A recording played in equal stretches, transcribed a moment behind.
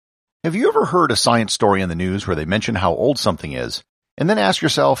Have you ever heard a science story in the news where they mention how old something is, and then ask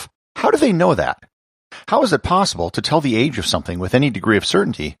yourself, how do they know that? How is it possible to tell the age of something with any degree of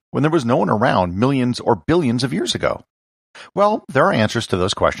certainty when there was no one around millions or billions of years ago? Well, there are answers to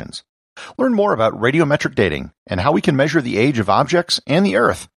those questions. Learn more about radiometric dating and how we can measure the age of objects and the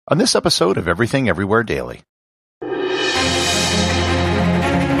Earth on this episode of Everything Everywhere Daily.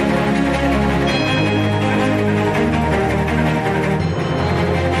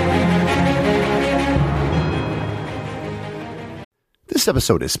 This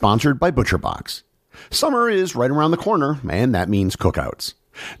episode is sponsored by ButcherBox. Summer is right around the corner, and that means cookouts.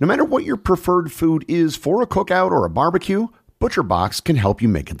 No matter what your preferred food is for a cookout or a barbecue, ButcherBox can help you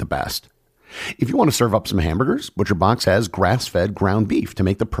make it the best. If you want to serve up some hamburgers, ButcherBox has grass-fed ground beef to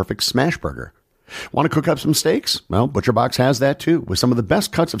make the perfect smash burger. Want to cook up some steaks? Well, ButcherBox has that too, with some of the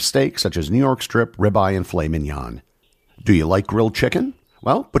best cuts of steak such as New York strip, ribeye, and filet mignon. Do you like grilled chicken?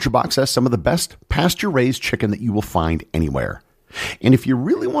 Well, ButcherBox has some of the best pasture-raised chicken that you will find anywhere. And if you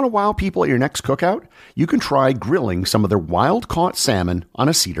really want to wow people at your next cookout, you can try grilling some of their wild-caught salmon on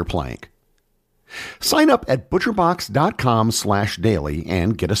a cedar plank. Sign up at butcherbox.com/daily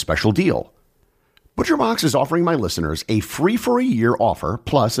and get a special deal. ButcherBox is offering my listeners a free-for-a-year offer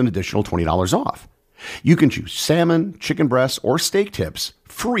plus an additional $20 off. You can choose salmon, chicken breasts, or steak tips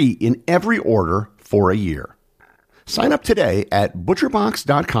free in every order for a year. Sign up today at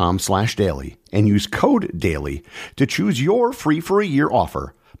butcherbox.com/daily and use code DAILY to choose your free-for-a-year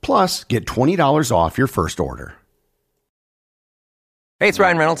offer, plus get $20 off your first order. Hey, it's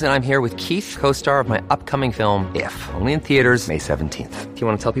Ryan Reynolds, and I'm here with Keith, co-star of my upcoming film, If, only in theaters May 17th. Do you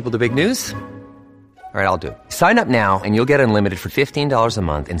want to tell people the big news? All right, I'll do it. Sign up now and you'll get unlimited for $15 a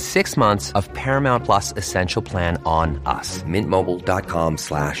month and 6 months of Paramount Plus Essential Plan on us.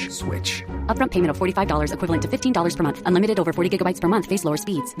 MintMobile.com/switch. Upfront payment of $45 equivalent to $15 per month. Unlimited over 40 gigabytes per month. Face lower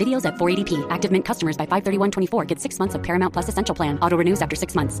speeds. Videos at 480p. Active Mint customers by 531.24 get 6 months of Paramount Plus Essential Plan. Auto renews after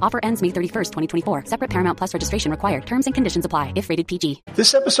 6 months. Offer ends May 31st, 2024. Separate Paramount Plus registration required. Terms and conditions apply if rated PG.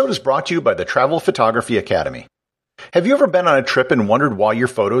 This episode is brought to you by the Travel Photography Academy. Have you ever been on a trip and wondered why your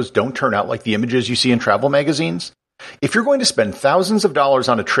photos don't turn out like the images you see in travel magazines? If you're going to spend thousands of dollars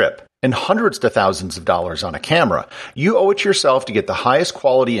on a trip and hundreds to thousands of dollars on a camera, you owe it to yourself to get the highest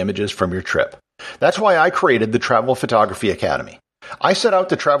quality images from your trip. That's why I created the Travel Photography Academy. I set out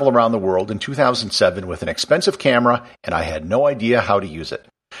to travel around the world in 2007 with an expensive camera, and I had no idea how to use it.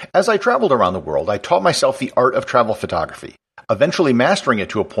 As I traveled around the world, I taught myself the art of travel photography, eventually mastering it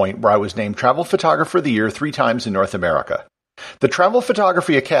to a point where I was named Travel Photographer of the Year 3 times in North America. The Travel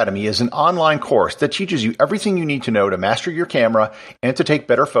Photography Academy is an online course that teaches you everything you need to know to master your camera and to take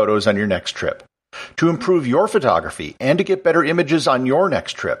better photos on your next trip. To improve your photography and to get better images on your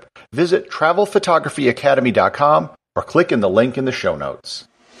next trip, visit travelphotographyacademy.com or click in the link in the show notes.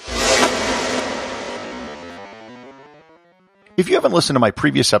 If you haven't listened to my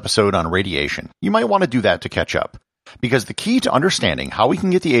previous episode on radiation, you might want to do that to catch up, because the key to understanding how we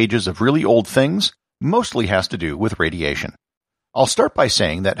can get the ages of really old things mostly has to do with radiation. I'll start by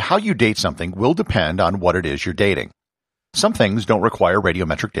saying that how you date something will depend on what it is you're dating. Some things don't require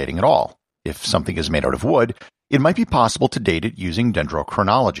radiometric dating at all. If something is made out of wood, it might be possible to date it using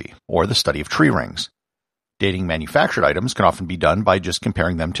dendrochronology, or the study of tree rings. Dating manufactured items can often be done by just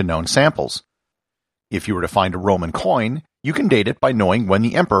comparing them to known samples. If you were to find a Roman coin, you can date it by knowing when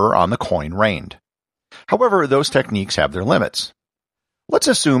the emperor on the coin reigned. However, those techniques have their limits. Let's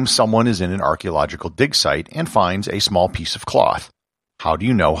assume someone is in an archaeological dig site and finds a small piece of cloth. How do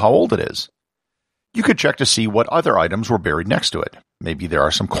you know how old it is? You could check to see what other items were buried next to it. Maybe there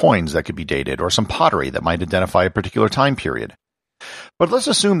are some coins that could be dated or some pottery that might identify a particular time period. But let's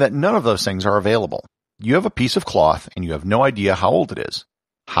assume that none of those things are available. You have a piece of cloth and you have no idea how old it is.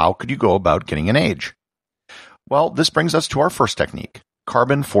 How could you go about getting an age? Well, this brings us to our first technique,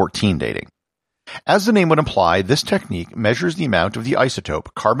 carbon-14 dating. As the name would imply, this technique measures the amount of the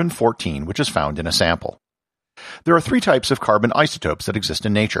isotope carbon-14 which is found in a sample. There are 3 types of carbon isotopes that exist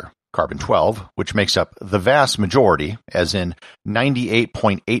in nature. Carbon-12, which makes up the vast majority, as in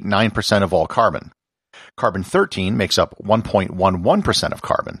 98.89% of all carbon. Carbon-13 makes up 1.11% of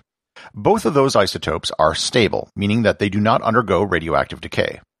carbon. Both of those isotopes are stable, meaning that they do not undergo radioactive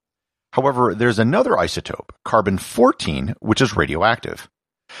decay. However, there's another isotope, carbon-14, which is radioactive.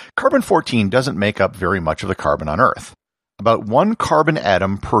 Carbon-14 doesn't make up very much of the carbon on Earth. About 1 carbon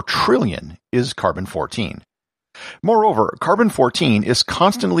atom per trillion is carbon-14. Moreover, carbon-14 is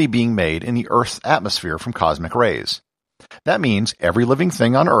constantly being made in the Earth's atmosphere from cosmic rays. That means every living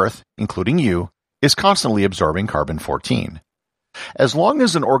thing on Earth, including you, is constantly absorbing carbon-14. As long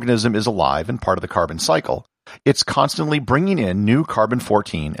as an organism is alive and part of the carbon cycle, It's constantly bringing in new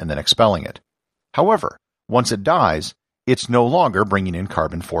carbon-14 and then expelling it. However, once it dies, it's no longer bringing in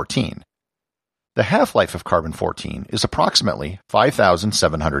carbon-14. The half-life of carbon-14 is approximately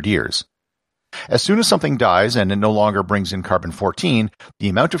 5,700 years. As soon as something dies and it no longer brings in carbon-14, the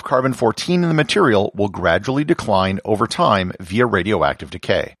amount of carbon-14 in the material will gradually decline over time via radioactive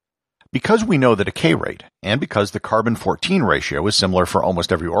decay. Because we know the decay rate, and because the carbon-14 ratio is similar for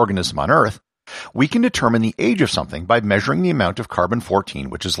almost every organism on Earth, we can determine the age of something by measuring the amount of carbon-14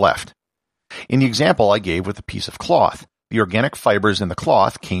 which is left. In the example I gave with a piece of cloth, the organic fibers in the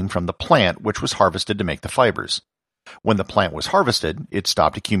cloth came from the plant which was harvested to make the fibers. When the plant was harvested, it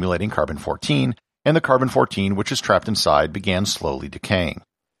stopped accumulating carbon-14, and the carbon-14 which is trapped inside began slowly decaying.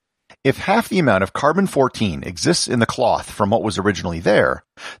 If half the amount of carbon-14 exists in the cloth from what was originally there,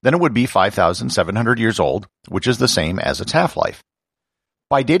 then it would be 5,700 years old, which is the same as its half-life.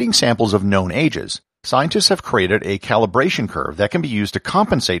 By dating samples of known ages, scientists have created a calibration curve that can be used to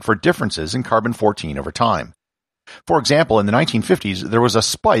compensate for differences in carbon-14 over time. For example, in the 1950s, there was a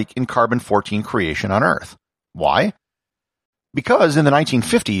spike in carbon-14 creation on Earth. Why? Because in the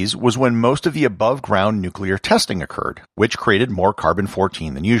 1950s was when most of the above-ground nuclear testing occurred, which created more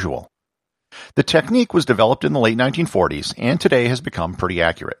carbon-14 than usual. The technique was developed in the late 1940s and today has become pretty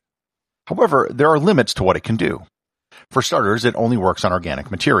accurate. However, there are limits to what it can do. For starters, it only works on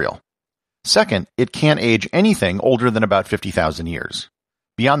organic material. Second, it can't age anything older than about 50,000 years.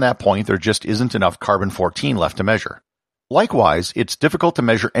 Beyond that point, there just isn't enough carbon-14 left to measure. Likewise, it's difficult to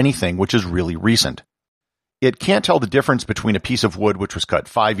measure anything which is really recent. It can't tell the difference between a piece of wood which was cut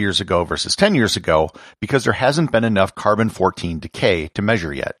 5 years ago versus 10 years ago because there hasn't been enough carbon-14 decay to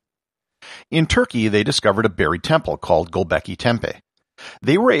measure yet. In Turkey, they discovered a buried temple called Gölbekli Tepe.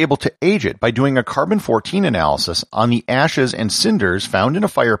 They were able to age it by doing a carbon-14 analysis on the ashes and cinders found in a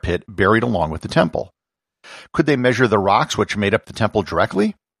fire pit buried along with the temple. Could they measure the rocks which made up the temple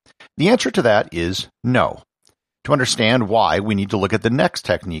directly? The answer to that is no. To understand why, we need to look at the next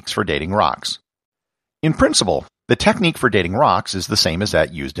techniques for dating rocks. In principle, the technique for dating rocks is the same as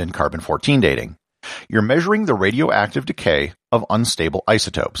that used in carbon-14 dating. You're measuring the radioactive decay of unstable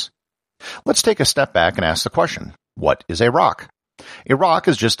isotopes. Let's take a step back and ask the question, what is a rock? A rock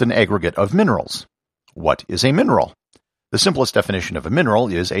is just an aggregate of minerals. What is a mineral? The simplest definition of a mineral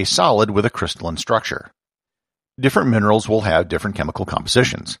is a solid with a crystalline structure. Different minerals will have different chemical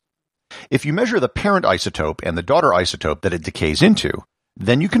compositions. If you measure the parent isotope and the daughter isotope that it decays into,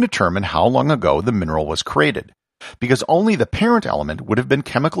 then you can determine how long ago the mineral was created, because only the parent element would have been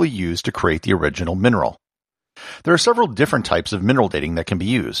chemically used to create the original mineral. There are several different types of mineral dating that can be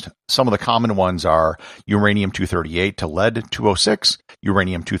used. Some of the common ones are uranium-238 to lead-206,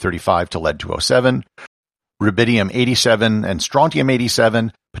 uranium-235 to lead-207, rubidium-87 and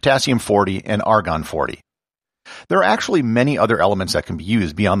strontium-87, potassium-40, and argon-40. There are actually many other elements that can be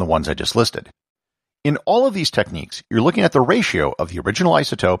used beyond the ones I just listed. In all of these techniques, you're looking at the ratio of the original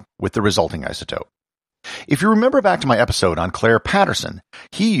isotope with the resulting isotope. If you remember back to my episode on Claire Patterson,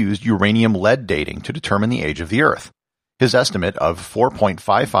 he used uranium-lead dating to determine the age of the Earth. His estimate of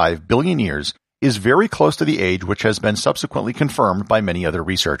 4.55 billion years is very close to the age which has been subsequently confirmed by many other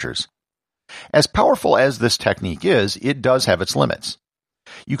researchers. As powerful as this technique is, it does have its limits.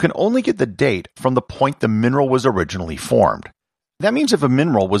 You can only get the date from the point the mineral was originally formed. That means if a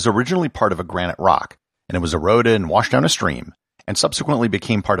mineral was originally part of a granite rock, and it was eroded and washed down a stream, and subsequently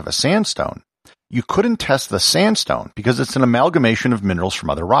became part of a sandstone, you couldn't test the sandstone because it's an amalgamation of minerals from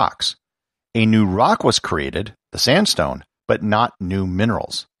other rocks. A new rock was created, the sandstone, but not new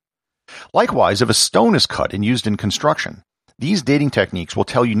minerals. Likewise, if a stone is cut and used in construction, these dating techniques will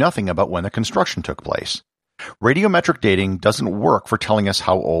tell you nothing about when the construction took place. Radiometric dating doesn't work for telling us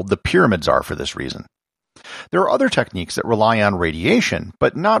how old the pyramids are for this reason. There are other techniques that rely on radiation,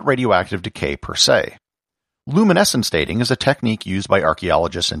 but not radioactive decay per se. Luminescence dating is a technique used by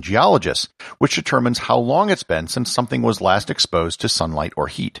archaeologists and geologists, which determines how long it's been since something was last exposed to sunlight or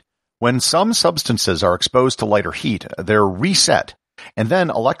heat. When some substances are exposed to light or heat, they're reset, and then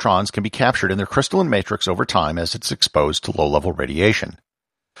electrons can be captured in their crystalline matrix over time as it's exposed to low-level radiation.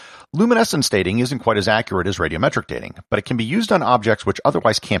 Luminescence dating isn't quite as accurate as radiometric dating, but it can be used on objects which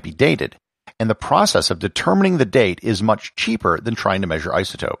otherwise can't be dated, and the process of determining the date is much cheaper than trying to measure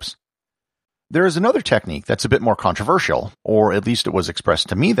isotopes. There is another technique that's a bit more controversial, or at least it was expressed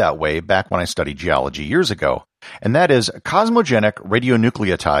to me that way back when I studied geology years ago, and that is cosmogenic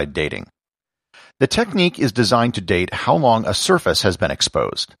radionuclide dating. The technique is designed to date how long a surface has been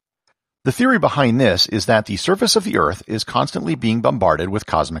exposed. The theory behind this is that the surface of the Earth is constantly being bombarded with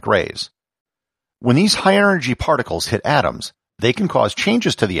cosmic rays. When these high-energy particles hit atoms, They can cause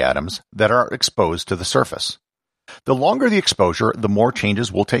changes to the atoms that are exposed to the surface. The longer the exposure, the more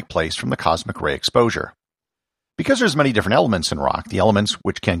changes will take place from the cosmic ray exposure. Because there's many different elements in rock, the elements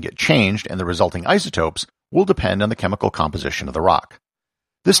which can get changed and the resulting isotopes will depend on the chemical composition of the rock.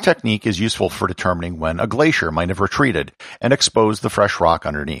 This technique is useful for determining when a glacier might have retreated and exposed the fresh rock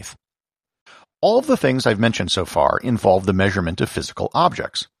underneath. All of the things I've mentioned so far involve the measurement of physical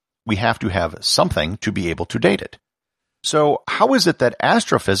objects. We have to have something to be able to date it. So how is it that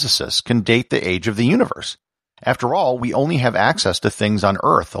astrophysicists can date the age of the universe? After all, we only have access to things on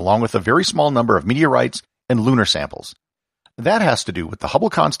Earth along with a very small number of meteorites and lunar samples. That has to do with the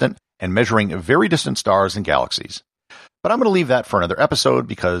Hubble constant and measuring very distant stars and galaxies. But I'm going to leave that for another episode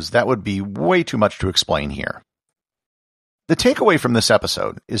because that would be way too much to explain here. The takeaway from this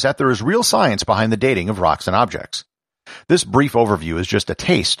episode is that there is real science behind the dating of rocks and objects. This brief overview is just a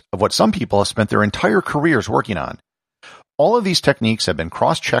taste of what some people have spent their entire careers working on. All of these techniques have been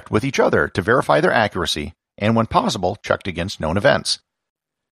cross-checked with each other to verify their accuracy and, when possible, checked against known events.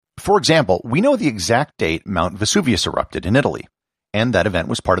 For example, we know the exact date Mount Vesuvius erupted in Italy, and that event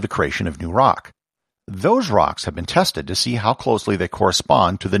was part of the creation of new rock. Those rocks have been tested to see how closely they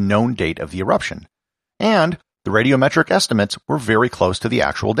correspond to the known date of the eruption, and the radiometric estimates were very close to the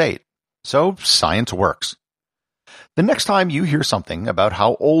actual date. So science works. The next time you hear something about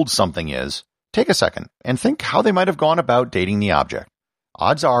how old something is, take a second and think how they might have gone about dating the object.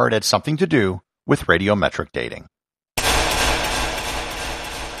 Odds are it had something to do with radiometric dating.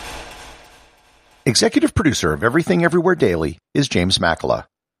 Executive producer of Everything Everywhere Daily is James Makala.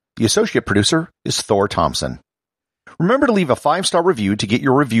 The associate producer is Thor Thompson. Remember to leave a 5-star review to get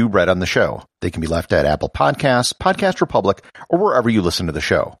your review read on the show. They can be left at Apple Podcasts, Podcast Republic, or wherever you listen to the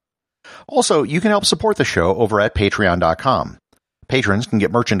show. Also, you can help support the show over at Patreon.com. Patrons can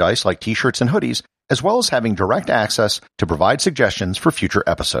get merchandise like t-shirts and hoodies, as well as having direct access to provide suggestions for future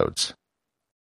episodes.